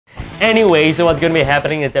Anyway, so what's going to be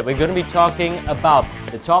happening is that we're going to be talking about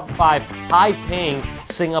the top 5 high-paying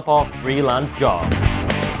Singapore freelance jobs.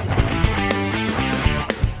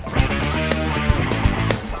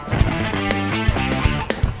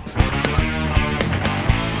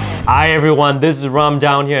 Hi everyone, this is Ram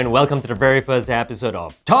down here and welcome to the very first episode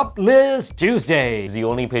of Top List Tuesday. It's the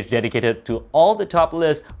only page dedicated to all the top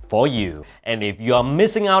lists for you. And if you are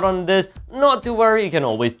missing out on this, not to worry, you can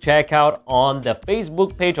always check out on the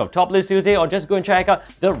Facebook page of Top List Tuesday or just go and check out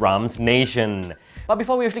the Rams Nation. But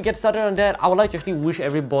before we actually get started on that, I would like to actually wish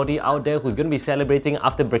everybody out there who's going to be celebrating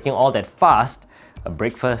after breaking all that fast, a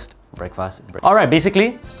breakfast. Alright,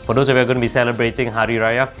 basically, for those of you who are going to be celebrating Hari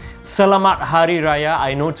Raya, Selamat Hari Raya.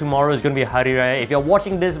 I know tomorrow is going to be Hari Raya. If you're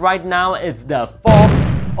watching this right now, it's the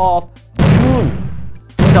 4th of June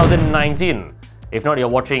 2019. If not, you're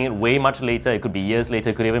watching it way much later. It could be years later,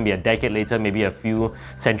 it could even be a decade later, maybe a few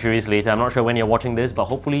centuries later. I'm not sure when you're watching this, but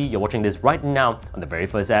hopefully you're watching this right now on the very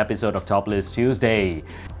first episode of Top List Tuesday.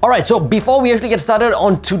 Alright, so before we actually get started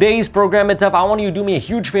on today's program itself, I want you to do me a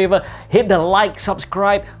huge favor. Hit the like,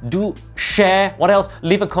 subscribe, do share, what else?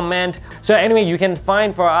 Leave a comment. So anyway, you can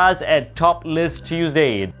find for us at Top List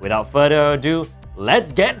Tuesday. Without further ado,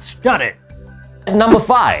 let's get started. At number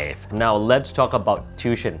 5, now let's talk about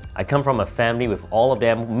tuition. I come from a family with all of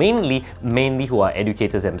them, mainly who are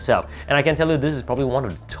educators themselves. And I can tell you this is probably one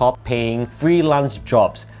of the top paying freelance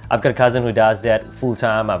jobs. I've got a cousin who does that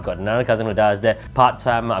full-time, I've got another cousin who does that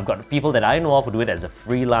part-time, I've got people that I know of who do it as a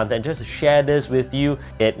freelance. And just to share this with you,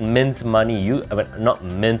 it mints money. Not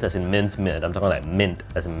mint as in mint, I'm talking like mint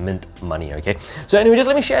as in mint money, okay? So anyway, just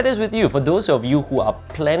let me share this with you. For those of you who are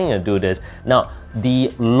planning to do this, now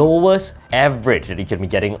the lowest average that you can be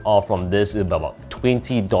getting off from this is about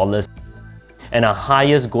 $20. And our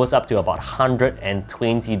highest goes up to about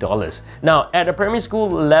 $120. Now, at the primary school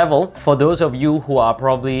level, for those of you who are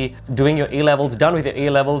probably doing your A-levels, done with your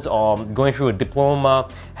A-levels, or going through a diploma,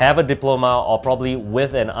 have a diploma, or probably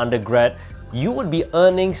with an undergrad, you would be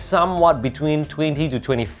earning somewhat between $20 to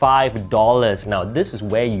 $25. Now, this is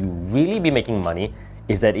where you really be making money,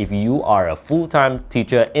 is that if you are a full-time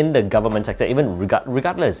teacher in the government sector, even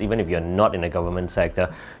regardless, even if you're not in the government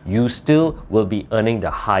sector, you still will be earning the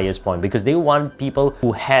highest point because they want people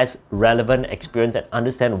who has relevant experience and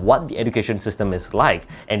understand what the education system is like.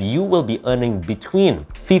 And you will be earning between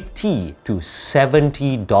 $50 to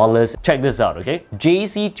 $70. Check this out, okay?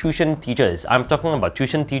 JC tuition teachers. I'm talking about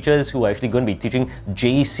tuition teachers who are actually going to be teaching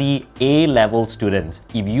JC A-level students.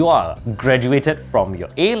 If you are graduated from your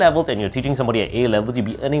A-levels and you're teaching somebody at A-levels, you'll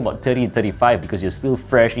be earning about 30 to 35 because you're still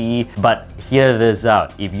freshy. But hear this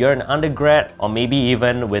out, if you're an undergrad or maybe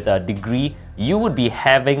even with a degree, you would be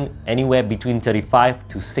having anywhere between $35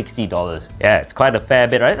 to $60. Yeah, it's quite a fair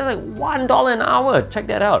bit, right? That's like $1 an hour, check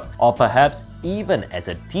that out. Or perhaps even as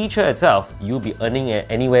a teacher itself, you'll be earning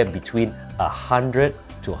anywhere between $100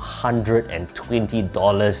 to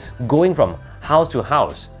 $120 going from house to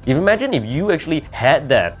house. If you imagine if you actually had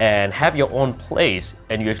that and have your own place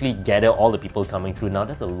and you actually gather all the people coming through, now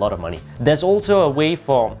that's a lot of money. There's also a way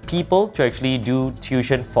for people to actually do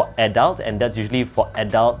tuition for adults, and that's usually for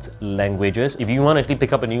adult languages. If you want to actually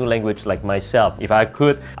pick up a new language like myself, if I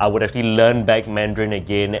could, I would actually learn back Mandarin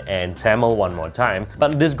again and Tamil one more time.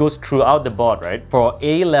 But this goes throughout the board, right? For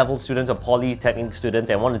A-level students or polytechnic students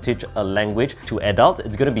and want to teach a language to adults,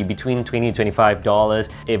 it's going to be between $20 to $25.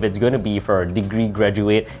 If it's going to be for a degree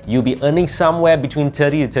graduate, you'll be earning somewhere between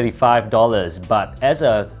 $30 to $35. But as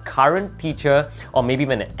a current teacher or maybe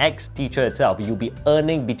even an ex-teacher itself, you'll be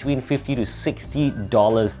earning between $50 to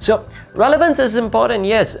 $60. So relevance is important,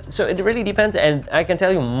 yes. So it really depends, and I can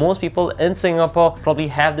tell you most people in Singapore probably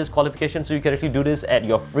have this qualification, so you can actually do this at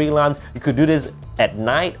your freelance. You could do this at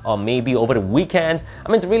night or maybe over the weekends. I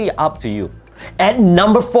mean, it's really up to you. At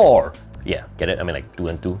number 4, yeah, get it? I mean like 2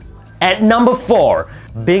 and 2. At number 4,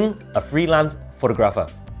 being a freelance photographer.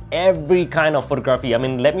 Every kind of photography. I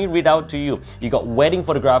mean, let me read out to you. You got wedding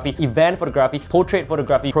photography, event photography, portrait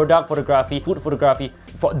photography, product photography, food photography.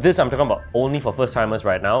 For this, I'm talking about only for first-timers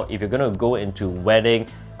right now. If you're going to go into wedding,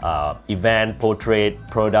 event, portrait,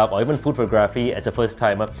 product, or even food photography as a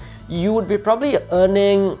first-timer, you would be probably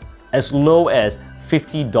earning as low as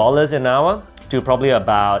 $50 an hour to probably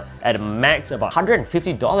about, at a max, about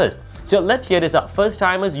 $150. So let's hear this out. First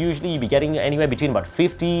timers, usually you'll be getting anywhere between about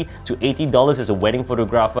 $50 to $80 as a wedding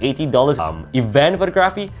photographer. $80 event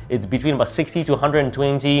photography, it's between about $60 to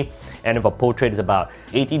 $120, and if a portrait is about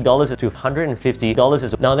 $80 to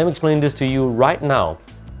 $150. Now let me explain this to you right now.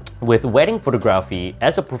 with wedding photography,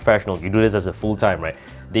 as a professional, you do this as a full-time, right?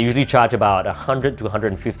 They usually charge about $100 to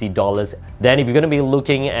 $150. Then if you're going to be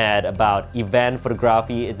looking at about event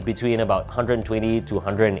photography, it's between about $120 to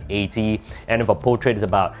 $180, and if a portrait is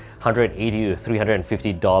about $180 to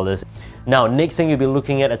 $350. Now, next thing you'll be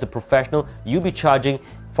looking at as a professional, you'll be charging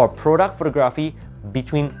for product photography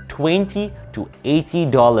between $20 to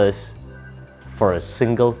 $80 for a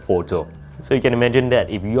single photo. So you can imagine that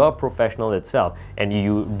if you're a professional itself and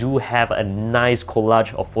you do have a nice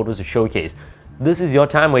collage of photos to showcase, this is your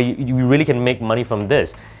time where you really can make money from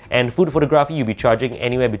this. And food photography, you'll be charging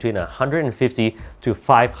anywhere between $150 to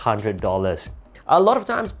 $500. A lot of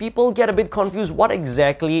times people get a bit confused what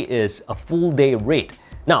exactly is a full day rate.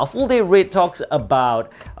 Now, a full day rate talks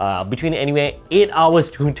about between anywhere 8 hours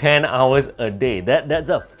to 10 hours a day. That's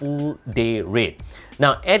a full day rate.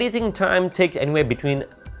 Now, editing time takes anywhere between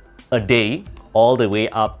a day all the way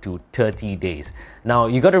up to 30 days. Now,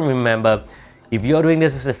 you got to remember, if you're doing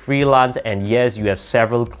this as a freelance and yes, you have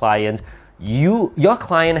several clients, your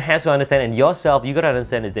client has to understand, and yourself, you got to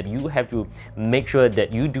understand, is that you have to make sure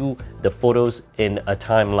that you do the photos in a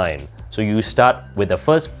timeline. So you start with the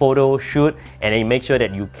first photo shoot and then you make sure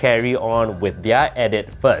that you carry on with their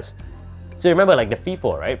edit first. So remember, like the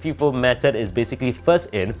FIFO, right? FIFO method is basically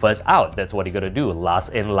first in, first out. That's what you got to do,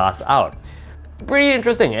 last in, last out. Pretty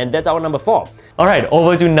interesting, and that's our number 4. All right,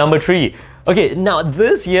 over to number 3. Okay, now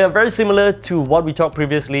this here, very similar to what we talked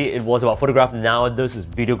previously. It was about photography. Now this is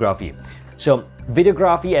videography. So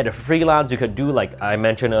videography at a freelance, you could do, like I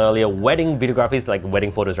mentioned earlier, wedding videography is like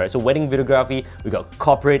wedding photos, right? So wedding videography, we got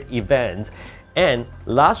corporate events, and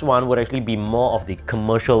last one would actually be more of the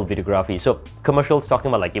commercial videography. So commercials, talking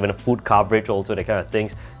about like even a food coverage, also that kind of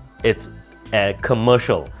things. It's a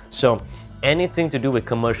commercial. So anything to do with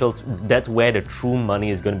commercials, that's where the true money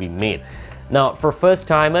is going to be made. Now, for first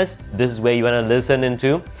timers, this is where you want to listen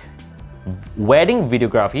into. Wedding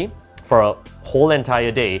videography, for a whole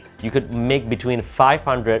entire day, you could make between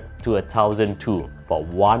 $500 to $1,002 for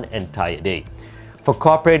one entire day. For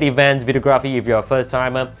corporate events videography, if you're a first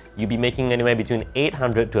timer, you'll be making anywhere between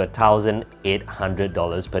 $800 to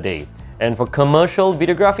 $1,800 per day. And for commercial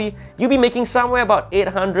videography, you'll be making somewhere about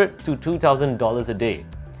 $800 to $2,000 a day.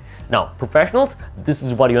 Now, professionals, this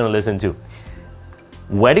is what you want to listen to.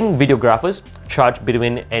 Wedding videographers charge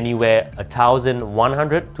between anywhere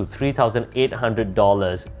 $1,100 to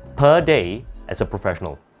 $3,800 per day as a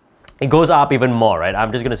professional. It goes up even more, right?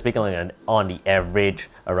 I'm just going to speak on the average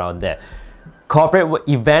around there. Corporate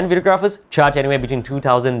event videographers charge anywhere between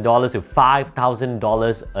 $2,000 to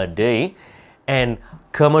 $5,000 a day. And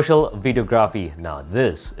commercial videography, now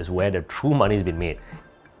this is where the true money has been made.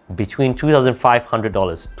 Between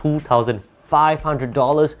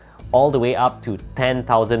 $2,500 all the way up to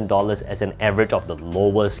 $10,000 as an average of the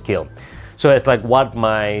lower scale. So it's like what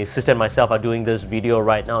my sister and myself are doing this video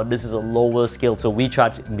right now. This is a lower scale, so we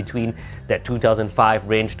charge between that $2,500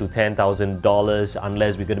 range to $10,000.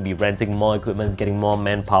 Unless we're going to be renting more equipment, getting more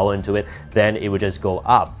manpower into it, then it would just go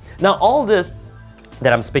up. Now, all this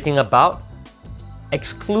that I'm speaking about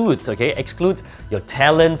excludes your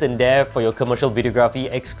talents in there for your commercial videography,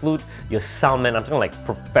 exclude your soundman. I'm talking like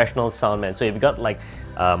professional soundman. So if you got like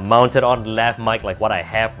mounted on left mic like what I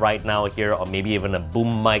have right now here, or maybe even a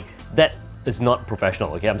boom mic, that is not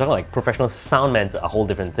professional. Okay, I'm talking like professional soundmen are whole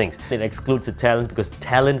different things. It excludes the talents because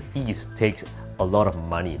talent fees takes a lot of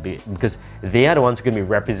money, because they are the ones who are going to be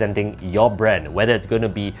representing your brand, whether it's going to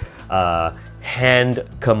be hand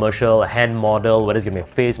commercial, hand model, whether it's going to be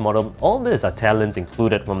a face model. All these are talents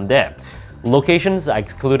included from there. Locations are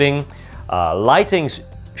excluding. Lightings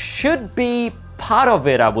should be part of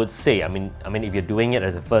it, I would say. I mean, if you're doing it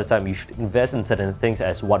as a first time, you should invest in certain things,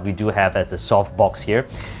 as what we do have as the soft box here.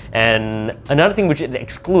 And another thing which it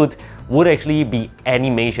excludes would actually be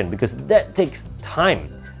animation, because that takes time.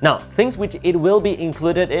 Now, things which it will be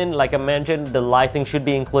included in, like I mentioned, the lighting should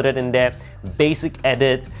be included in there, basic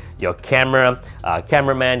edits, your camera,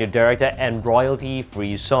 cameraman, your director, and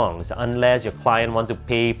royalty-free songs. Unless your client wants to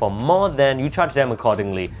pay for more, then you charge them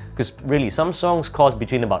accordingly. Because really, some songs cost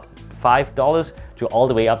between about $5 to all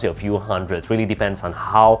the way up to a few hundred. It really depends on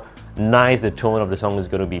how nice the tone of the song is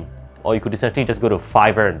going to be. Or you could essentially just go to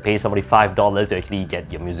Fiverr and pay somebody $5 to actually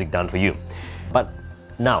get your music done for you. But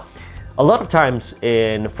now, a lot of times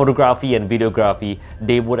in photography and videography,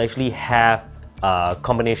 they would actually have a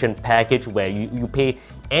combination package where you pay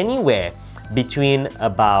anywhere between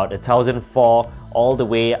about $1,004 all the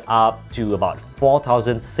way up to about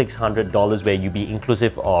 $4,600, where you be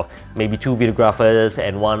inclusive of maybe 2 videographers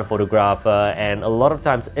and 1 photographer. And a lot of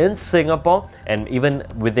times in Singapore and even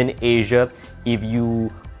within Asia, if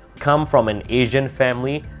you come from an Asian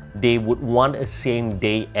family, they would want a same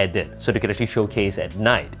day edit so they could actually showcase at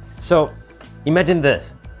night. So imagine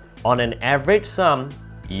this, on an average sum,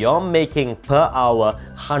 you're making per hour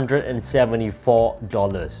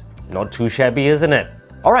 $174. Not too shabby, isn't it?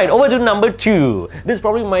 Alright, over to number 2. This is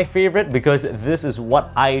probably my favorite because this is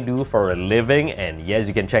what I do for a living, and yes,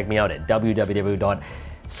 you can check me out at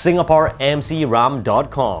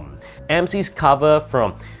www.singaporemcram.com. MCs cover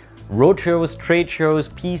from roadshows, trade shows,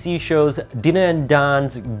 PC shows, dinner and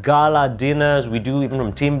dance, gala dinners, we do even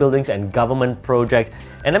from team buildings and government projects.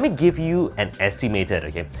 And let me give you an estimated,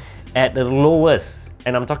 okay? At the lowest,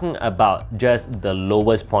 and I'm talking about just the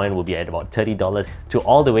lowest point, will be at about $30 to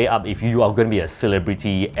all the way up. If you are going to be a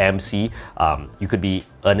celebrity MC, you could be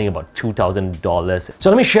earning about $2,000. So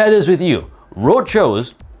let me share this with you.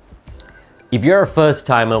 Roadshows, if you're a first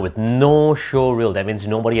timer with no show reel, that means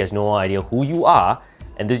nobody has no idea who you are,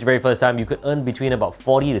 and this is your very first time, you could earn between about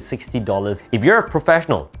 $40 to $60. If you're a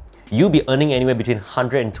professional, you'll be earning anywhere between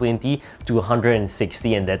 $120 to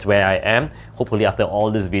 $160, and that's where I am. Hopefully after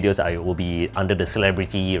all these videos, I will be under the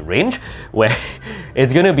celebrity range, where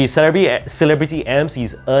it's going to be celebrity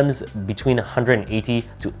MCs earns between $180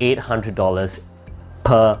 to $800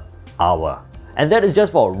 per hour. And that is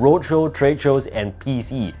just for roadshow, trade shows, and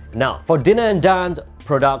PC. Now, for dinner and dance,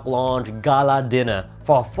 product launch, gala dinner,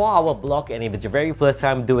 for a 4-hour block, and if it's your very first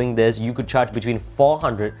time doing this, you could charge between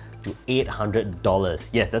 $400 to $800.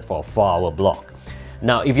 Yes, that's for a 4-hour block.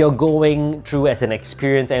 Now, if you're going through as an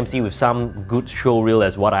experienced MC with some good show reel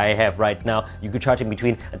as what I have right now, you could charge in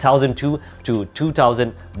between $1,200 to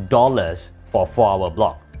 $2,000 for a 4-hour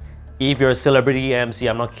block. If you're a celebrity MC,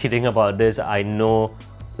 I'm not kidding about this, I know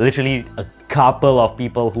literally a couple of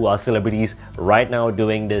people who are celebrities right now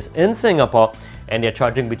doing this in Singapore, and they're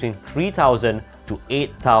charging between $3,000 to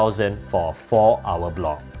 $8,000 for a 4-hour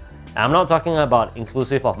block. I'm not talking about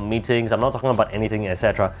inclusive of meetings, I'm not talking about anything,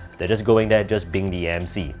 etc. They're just going there, just being the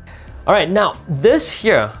MC. Alright, now this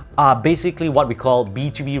here are basically what we call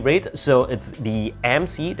B2B rates. So it's the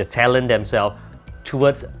MC, the talent themselves,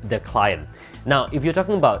 towards the client. Now, if you're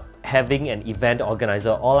talking about having an event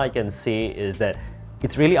organizer, all I can say is that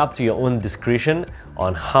it's really up to your own discretion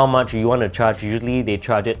on how much you want to charge. Usually they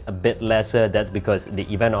charge it a bit lesser. That's because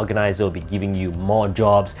the event organizer will be giving you more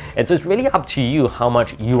jobs. And so it's really up to you how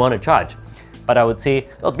much you want to charge. But I would say,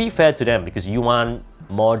 well, be fair to them because you want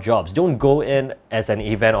more jobs. Don't go in as an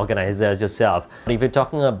event organizer as yourself. But if you're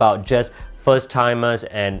talking about just first timers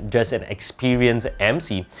and just an experienced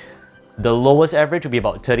MC, the lowest average would be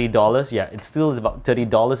about $30. Yeah, it still is about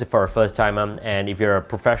 $30 for a first timer, and if you're a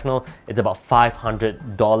professional, it's about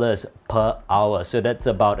 $500 per hour. So that's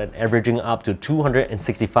about an averaging up to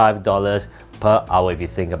 $265 per hour if you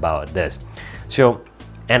think about this. So,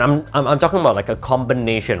 and I'm talking about like a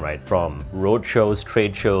combination, right? From road shows,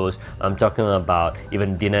 trade shows, I'm talking about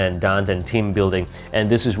even dinner and dance and team building, and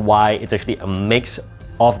this is why it's actually a mix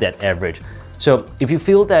of that average. So if you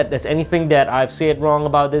feel that there's anything that I've said wrong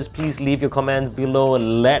about this, please leave your comments below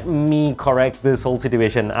and let me correct this whole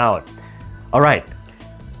situation out. Alright,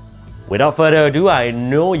 without further ado, I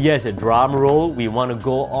know, yes, a drum roll, we want to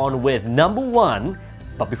go on with number 1.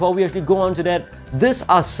 But before we actually go on to that, these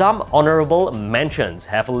are some honorable mentions.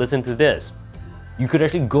 Have a listen to this. You could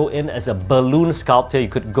actually go in as a balloon sculptor, you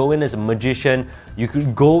could go in as a magician, you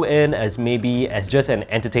could go in as maybe as just an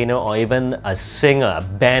entertainer or even a singer, a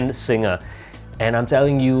band singer. And I'm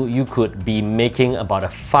telling you, you could be making about a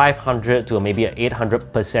 500 to maybe an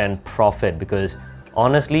 800% profit because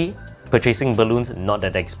honestly, purchasing balloons, not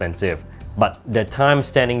that expensive. But the time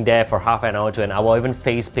standing there for half an hour to an hour, or even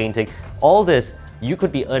face painting, all this, you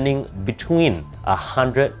could be earning between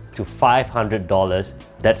 $100 to $500.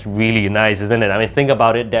 That's really nice, isn't it? I mean, think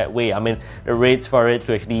about it that way. I mean, the rates for it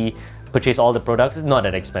to actually purchase all the products is not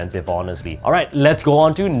that expensive, honestly. All right, let's go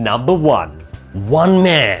on to number 1. One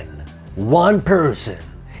man, one person,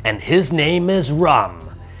 and his name is Ram.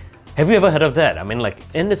 Have you ever heard of that? I mean, like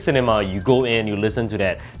in the cinema, you go in, you listen to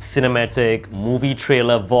that cinematic movie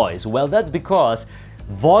trailer voice. Well, that's because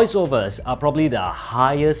voiceovers are probably the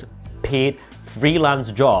highest paid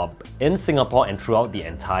freelance job in Singapore and throughout the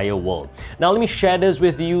entire world. Now, let me share this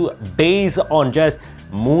with you based on just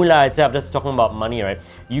Mula itself, just talking about money, right?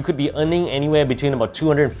 You could be earning anywhere between about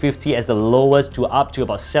 $250 as the lowest to up to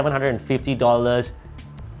about $750.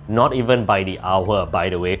 Not even by the hour, by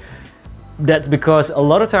the way. That's because a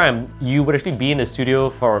lot of time you would actually be in the studio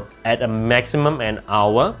for at a maximum an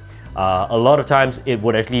hour. A lot of times it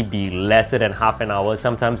would actually be lesser than half an hour.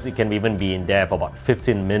 Sometimes it can even be in there for about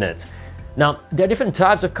 15 minutes. Now, there are different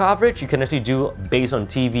types of coverage you can actually do based on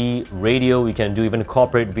TV, radio, you can do even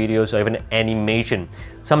corporate videos or even animation.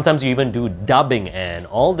 Sometimes you even do dubbing, and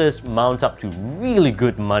all this mounts up to really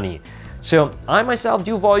good money. So I myself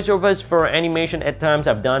do voiceovers for animation at times.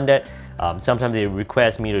 I've done that. Sometimes they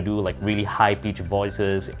request me to do like really high-pitched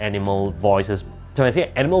voices, animal voices. So when I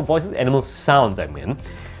say animal voices, animal sounds I mean.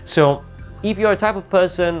 So if you're a type of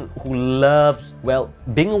person who loves, well,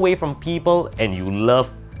 being away from people and you love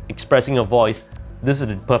expressing your voice, this is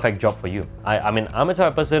the perfect job for you. I mean, I'm a type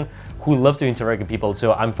of person who loves to interact with people,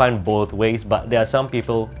 so I'm fine both ways, but there are some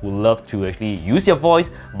people who love to actually use their voice,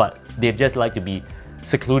 but they just like to be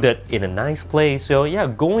secluded in a nice place. So yeah,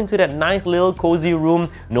 go into that nice little cozy room.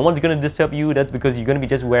 No one's gonna disturb you. That's because you're gonna be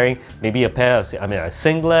just wearing maybe a pair of, a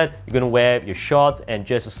singlet, you're gonna wear your shorts and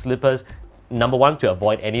just slippers. Number one, to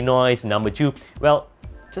avoid any noise. Number two, well,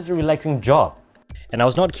 just a relaxing job. And I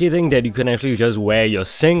was not kidding that you can actually just wear your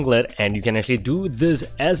singlet and you can actually do this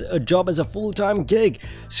as a job, as a full-time gig.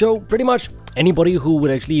 So pretty much anybody who would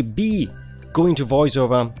actually be going to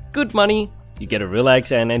voiceover, good money, you get to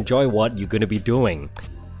relax and enjoy what you're going to be doing.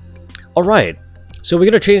 Alright, so we're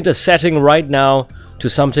going to change the setting right now to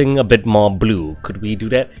something a bit more blue. Could we do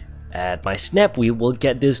that? At my snap, we will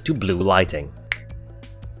get this to blue lighting.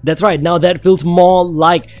 That's right, now that feels more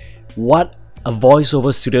like what a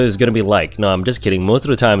voiceover studio is gonna be like. No, I'm just kidding. Most of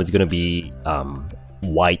the time it's gonna be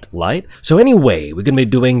white light. So anyway, we're gonna be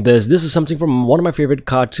doing this. This is something from one of my favorite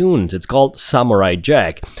cartoons. It's called Samurai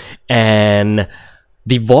Jack. And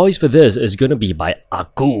the voice for this is gonna be by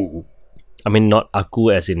Aku. I mean, not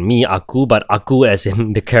Aku as in me, Aku, but Aku as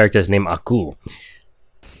in the character's name, Aku.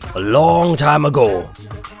 A long time ago,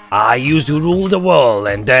 I used to rule the world,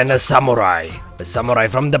 and then a samurai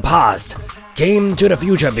from the past, came to the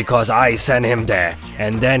future because I sent him there,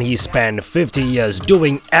 and then he spent 50 years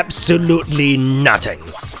doing absolutely nothing.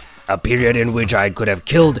 A period in which I could have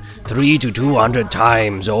killed 300 to 200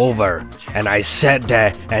 times over, and I sat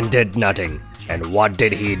there and did nothing. And what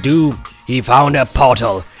did he do? He found a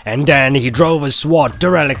portal, and then he drove a sword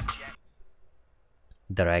directly.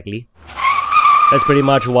 That's pretty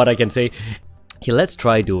much what I can say. Okay, let's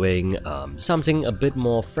try doing something a bit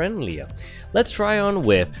more friendlier. Let's try on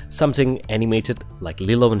with something animated like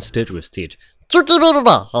Lilo and Stitch with Stitch.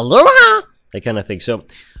 That kind of thing. So,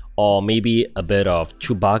 or maybe a bit of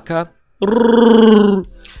Chewbacca.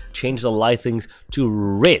 Change the lightings to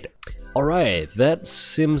red. Alright, that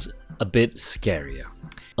seems a bit scarier.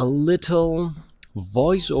 A little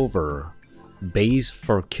voiceover base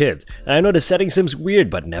for kids. And I know the setting seems weird,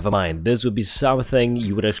 but never mind. This would be something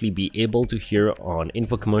you would actually be able to hear on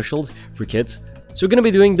info commercials for kids. So we're gonna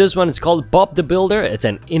be doing this one. It's called Bob the Builder. It's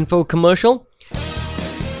an info commercial.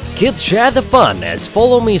 Kids share the fun as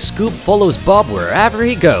Follow Me Scoop follows Bob wherever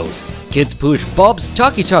he goes. Kids push Bob's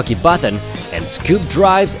talkie-talkie button and Scoop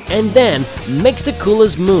drives and then makes the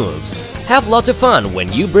coolest moves. Have lots of fun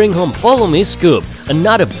when you bring home Follow Me Scoop,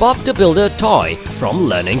 another Bob the Builder toy from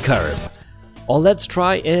Learning Curve. Or let's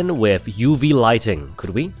try in with UV lighting,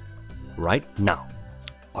 could we? Right now.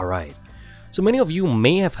 Alright. So many of you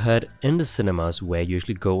may have heard in the cinemas where you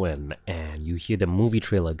usually go in and you hear the movie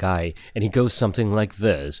trailer guy and he goes something like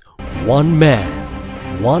this. One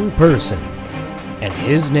man, one person, and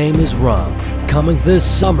his name is Ram, coming this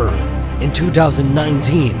summer in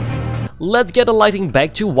 2019. Let's get the lighting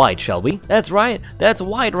back to white, shall we? That's right, that's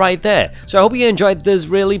white right there. So I hope you enjoyed this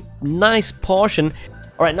really nice portion.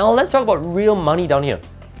 Alright, now let's talk about real money down here.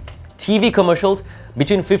 TV commercials,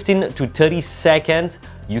 between 15 to 30 seconds,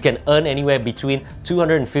 you can earn anywhere between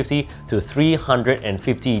 $250 to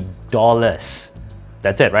 $350.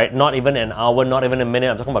 That's it, right? Not even an hour, not even a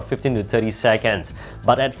minute. I'm talking about 15 to 30 seconds.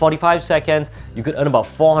 But at 45 seconds, you could earn about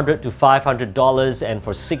 $400 to $500, and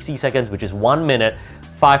for 60 seconds, which is 1 minute,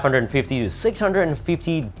 $550 to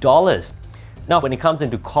 $650. Now, when it comes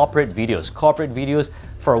into corporate videos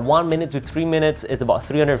for 1 minute to 3 minutes, it's about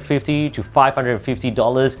 $350 to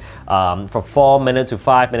 $550. For 4 minutes to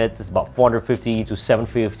 5 minutes, it's about $450 to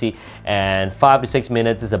 $750, and 5 to 6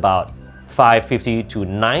 minutes is about $550 to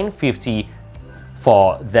 $950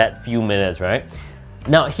 for that few minutes, right?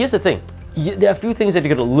 Now, here's the thing. There are a few things that you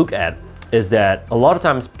got to look at. Is that a lot of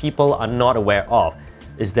times people are not aware of.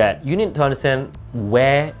 Is that you need to understand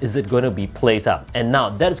where is it going to be placed up. And now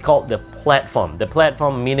that is called the platform. The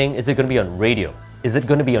platform meaning, is it going to be on radio? Is it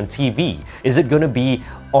going to be on TV? Is it going to be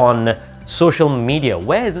on social media?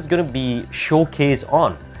 Where is this going to be showcased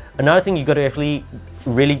on? Another thing you got to actually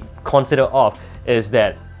really consider of is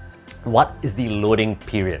that what is the loading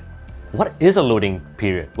period? What is a loading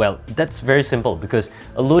period? Well, that's very simple, because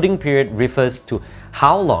a loading period refers to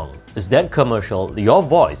how long is that commercial, your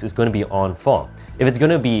voice is going to be on for. If it's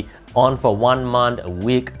going to be on for 1 month, a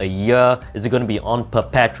week, a year? Is it going to be on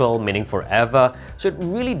perpetual, meaning forever? So it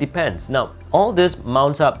really depends. Now, all this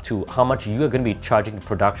mounts up to how much you are going to be charging the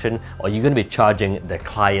production, or you're going to be charging the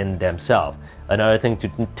client themselves. Another thing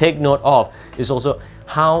to take note of is also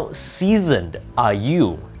how seasoned are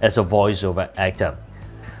you as a voiceover actor.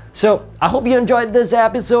 So, I hope you enjoyed this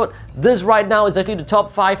episode. This right now is actually the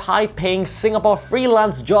top 5 high-paying Singapore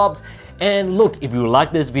freelance jobs. And look, if you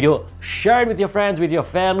like this video, share it with your friends, with your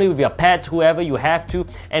family, with your pets, whoever you have to,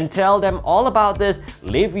 and tell them all about this.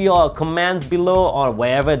 Leave your comments below or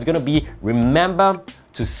wherever it's gonna be. Remember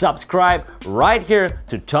to subscribe right here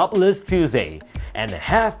to Top List Tuesday. And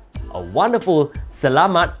have a wonderful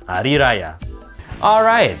Selamat Hari Raya.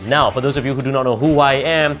 Alright, now for those of you who do not know who I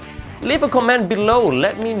am, leave a comment below.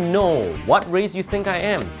 Let me know what race you think I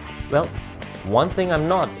am. Well, one thing I'm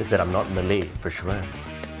not is that I'm not Malay for sure.